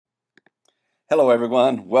Hello,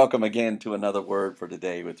 everyone. Welcome again to another Word for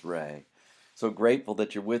Today with Ray. So grateful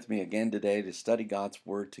that you're with me again today to study God's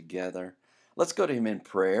Word together. Let's go to Him in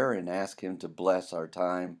prayer and ask Him to bless our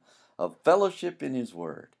time of fellowship in His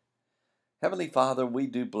Word. Heavenly Father, we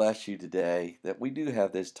do bless you today that we do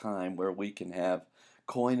have this time where we can have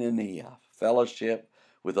koinonia, fellowship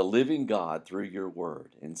with a living God through your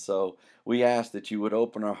Word. And so we ask that you would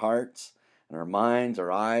open our hearts and our minds, our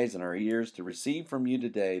eyes, and our ears to receive from you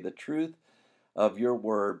today the truth of your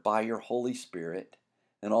word by your Holy Spirit,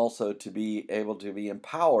 and also to be able to be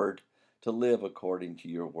empowered to live according to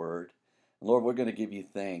your word. And Lord, we're going to give you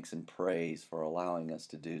thanks and praise for allowing us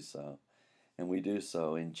to do so. And we do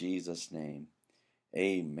so in Jesus' name.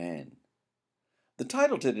 Amen. The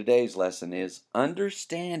title to today's lesson is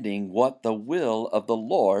Understanding What the Will of the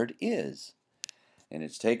Lord Is. And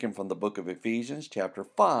it's taken from the book of Ephesians, chapter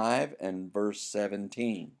 5, and verse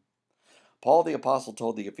 17. Paul the Apostle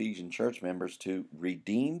told the Ephesian church members to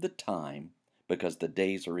redeem the time because the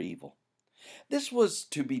days are evil. This was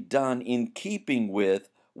to be done in keeping with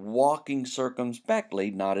walking circumspectly,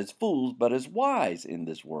 not as fools, but as wise in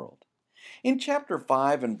this world. In chapter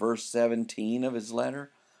 5 and verse 17 of his letter,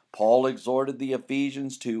 Paul exhorted the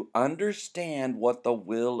Ephesians to understand what the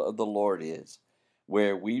will of the Lord is,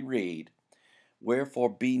 where we read, "Wherefore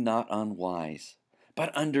be not unwise,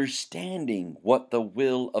 but understanding what the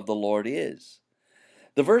will of the Lord is."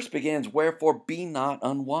 The verse begins, "Wherefore be not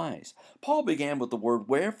unwise." Paul began with the word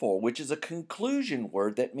wherefore, which is a conclusion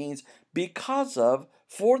word that means because of,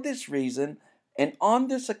 for this reason, and on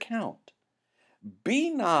this account. Be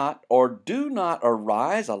not or do not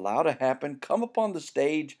arise, allow to happen, come upon the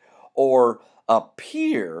stage, or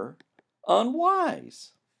appear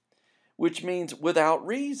unwise, which means without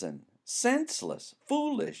reason, senseless,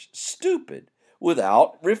 foolish, stupid,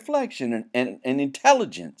 without reflection and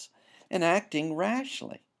intelligence, and acting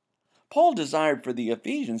rashly. Paul desired for the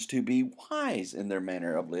Ephesians to be wise in their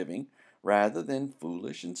manner of living rather than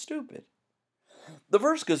foolish and stupid. The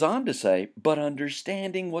verse goes on to say, but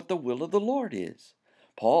understanding what the will of the Lord is.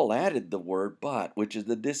 Paul added the word but, which is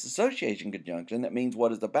the disassociation conjunction that means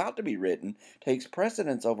what is about to be written takes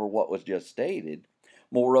precedence over what was just stated.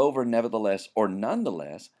 Moreover, nevertheless, or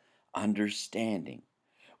nonetheless, understanding,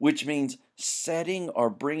 which means setting or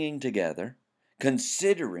bringing together,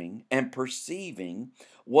 considering and perceiving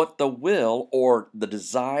what the will or the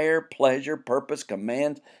desire, pleasure, purpose,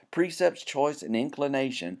 command, precepts, choice, and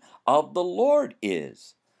inclination of the Lord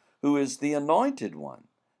is, who is the anointed one,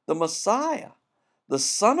 the Messiah, the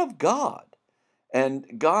Son of God,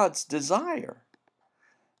 and God's desire.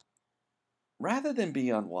 Rather than be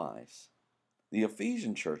unwise, the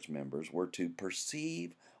Ephesian church members were to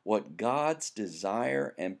perceive what God's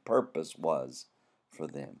desire and purpose was for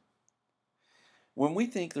them. When we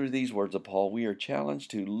think through these words of Paul, we are challenged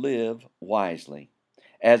to live wisely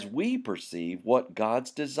as we perceive what God's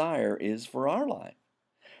desire is for our life.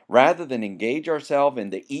 Rather than engage ourselves in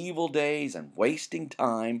the evil days and wasting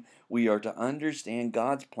time, we are to understand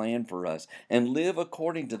God's plan for us and live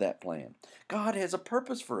according to that plan. God has a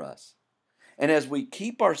purpose for us. And as we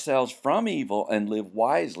keep ourselves from evil and live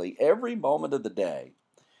wisely every moment of the day,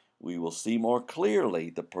 we will see more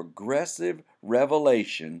clearly the progressive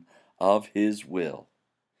revelation of His will.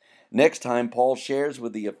 Next time, Paul shares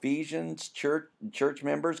with the Ephesians church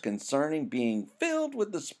members concerning being filled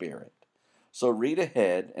with the Spirit. So read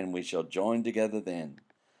ahead, and we shall join together then.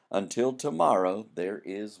 Until tomorrow, there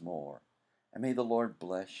is more. And may the Lord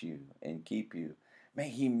bless you and keep you. May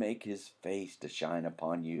He make His face to shine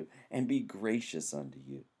upon you and be gracious unto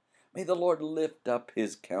you. May the Lord lift up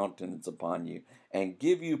His countenance upon you and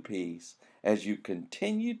give you peace as you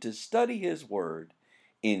continue to study His Word.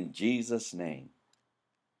 In Jesus' name.